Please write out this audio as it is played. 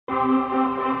What's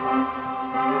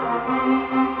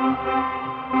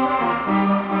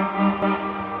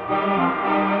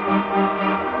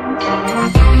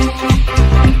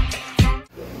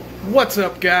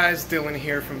up guys, Dylan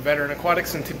here from Veteran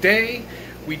Aquatics, and today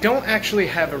we don't actually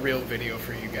have a real video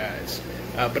for you guys.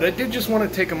 But I did just want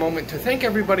to take a moment to thank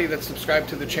everybody that's subscribed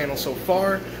to the channel so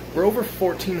far. We're over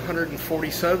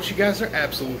 1,440 subs. You guys are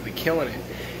absolutely killing it.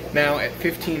 Now at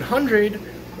 1,500,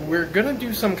 we're going to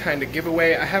do some kind of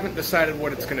giveaway. I haven't decided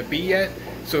what it's going to be yet.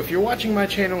 So if you're watching my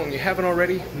channel and you haven't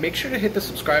already, make sure to hit the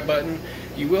subscribe button.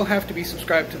 You will have to be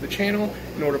subscribed to the channel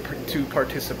in order to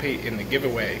participate in the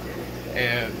giveaway.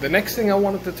 And the next thing I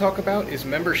wanted to talk about is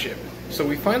membership. So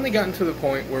we finally gotten to the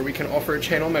point where we can offer a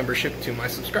channel membership to my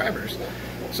subscribers.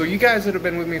 So you guys that have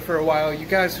been with me for a while, you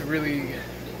guys have really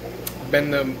been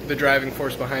the driving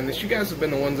force behind this. You guys have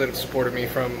been the ones that have supported me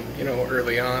from, you know,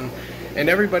 early on. And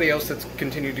everybody else that's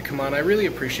continued to come on, I really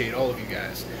appreciate all of you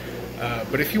guys.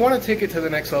 But if you want to take it to the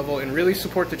next level and really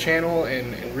support the channel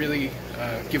and really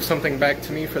give something back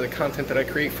to me for the content that I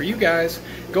create for you guys,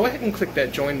 go ahead and click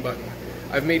that join button.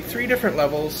 I've made 3 different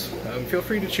levels. Feel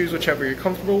free to choose whichever you're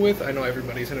comfortable with. I know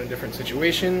everybody's in a different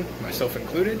situation, myself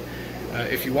included.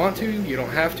 If you want to, you don't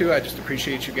have to. I just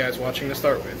appreciate you guys watching to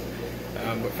start with.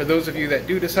 But for those of you that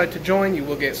do decide to join, you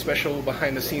will get special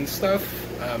behind-the-scenes stuff,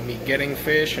 me getting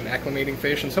fish and acclimating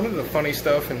fish, and some of the funny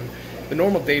stuff and the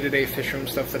normal day-to-day fish room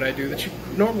stuff that I do that you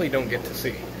normally don't get to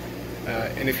see.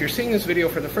 And if you're seeing this video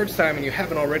for the first time and you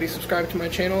haven't already subscribed to my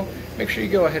channel, make sure you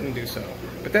go ahead and do so.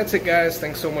 But that's it guys,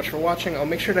 thanks so much for watching. I'll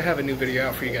make sure to have a new video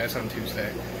out for you guys on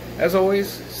Tuesday. As always,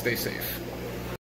 stay safe.